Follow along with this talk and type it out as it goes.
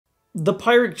The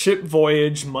pirate ship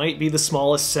Voyage might be the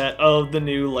smallest set of the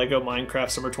new LEGO Minecraft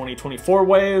Summer 2024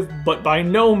 wave, but by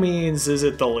no means is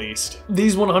it the least.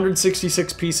 These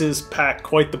 166 pieces pack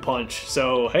quite the punch,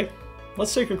 so hey,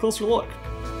 let's take a closer look.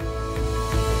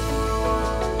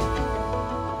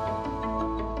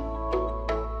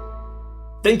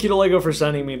 Thank you to LEGO for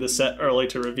sending me the set early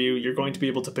to review. You're going to be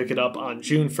able to pick it up on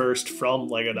June 1st from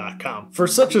LEGO.com. For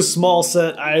such a small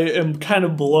set, I am kind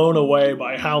of blown away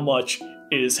by how much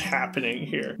is happening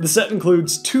here. The set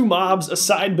includes 2 mobs, a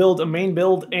side build, a main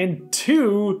build, and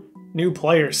 2 new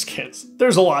player skins.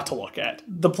 There's a lot to look at.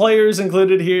 The players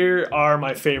included here are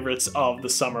my favorites of the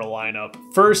summer lineup.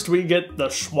 First, we get the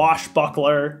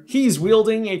Swashbuckler. He's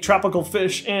wielding a tropical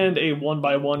fish and a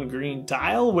 1x1 green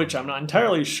tile, which I'm not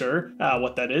entirely sure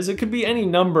what that is. It could be any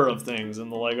number of things in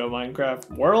the LEGO Minecraft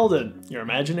world, and your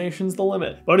imagination's the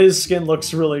limit. But his skin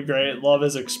looks really great. Love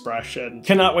his expression.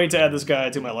 Cannot wait to add this guy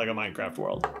to my LEGO Minecraft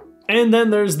world. And then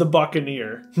there's the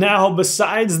Buccaneer. Now,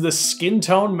 besides the skin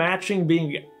tone matching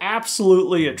being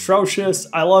absolutely atrocious,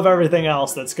 I love everything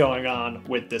else that's going on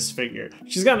with this figure.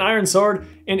 She's got an iron sword,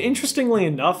 and interestingly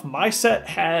enough, my set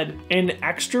had an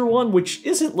extra one which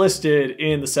isn't listed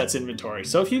in the set's inventory.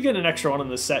 So if you get an extra one in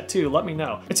the set too, let me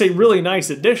know. It's a really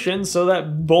nice addition so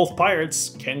that both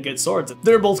pirates can get swords.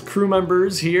 They're both crew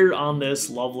members here on this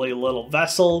lovely little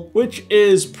vessel, which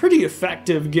is pretty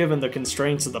effective given the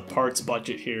constraints of the parts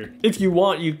budget here. If you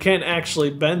want, you can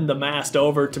actually bend the mast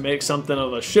over to make something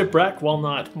of a shipwreck. While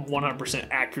not 100%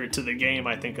 accurate to the game,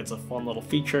 I think it's a fun little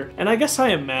feature. And I guess I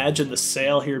imagine the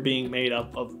sail here being made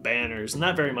up of banners, and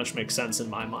that very much makes sense in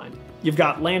my mind. You've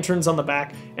got lanterns on the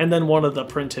back, and then one of the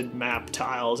printed map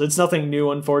tiles. It's nothing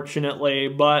new, unfortunately,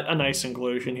 but a nice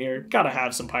inclusion here. Gotta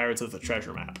have some Pirates of the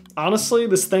Treasure map. Honestly,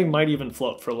 this thing might even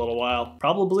float for a little while.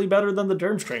 Probably better than the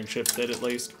Durmstrang ship did, at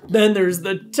least. Then there's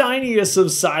the tiniest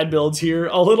of side builds here,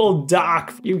 a little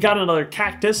dock. You've got another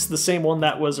cactus, the same one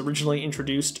that was originally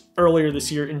introduced earlier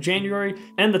this year in January,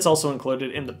 and that's also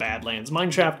included in the Badlands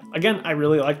Mineshaft. Again, I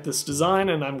really like this design,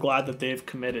 and I'm glad that they've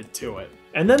committed to it.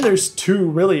 And then there's 2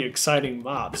 really exciting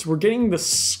mobs. We're getting the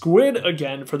squid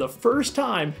again for the first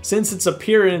time since its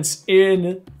appearance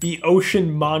in the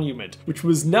Ocean Monument, which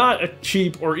was not a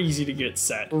cheap or easy to get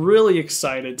set. We're really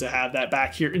excited to have that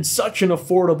back here in such an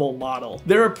affordable model.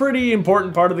 They're a pretty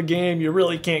important part of the game. You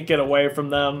really can't get away from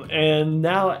them, and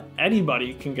now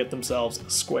anybody can get themselves a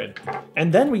squid.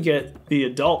 And then we get the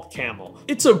adult camel.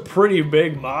 It's a pretty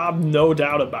big mob, no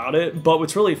doubt about it, but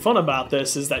what's really fun about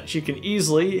this is that you can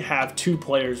easily have 2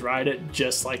 players ride it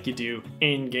just like you do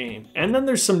in game. And then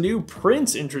there's some new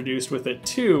prints introduced with it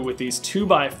too, with these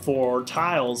 2x4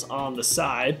 tiles on the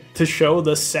side to show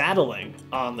the saddling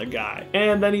on the guy.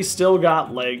 And then he's still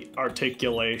got leg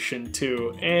articulation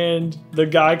too, and the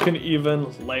guy can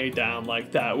even lay down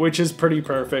like that, which is pretty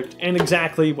perfect and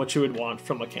exactly what you would want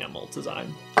from a camel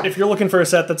design. If you're looking for a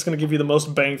set that's going to give you the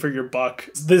most bang for your buck,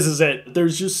 this is it.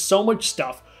 There's just so much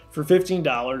stuff for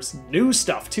 $15. New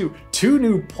stuff too. 2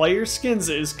 new player skins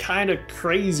is kind of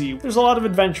crazy. There's a lot of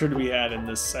adventure to be had in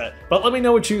this set. But let me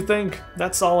know what you think.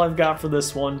 That's all I've got for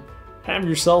this one. Have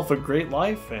yourself a great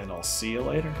life, and I'll see you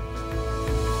later.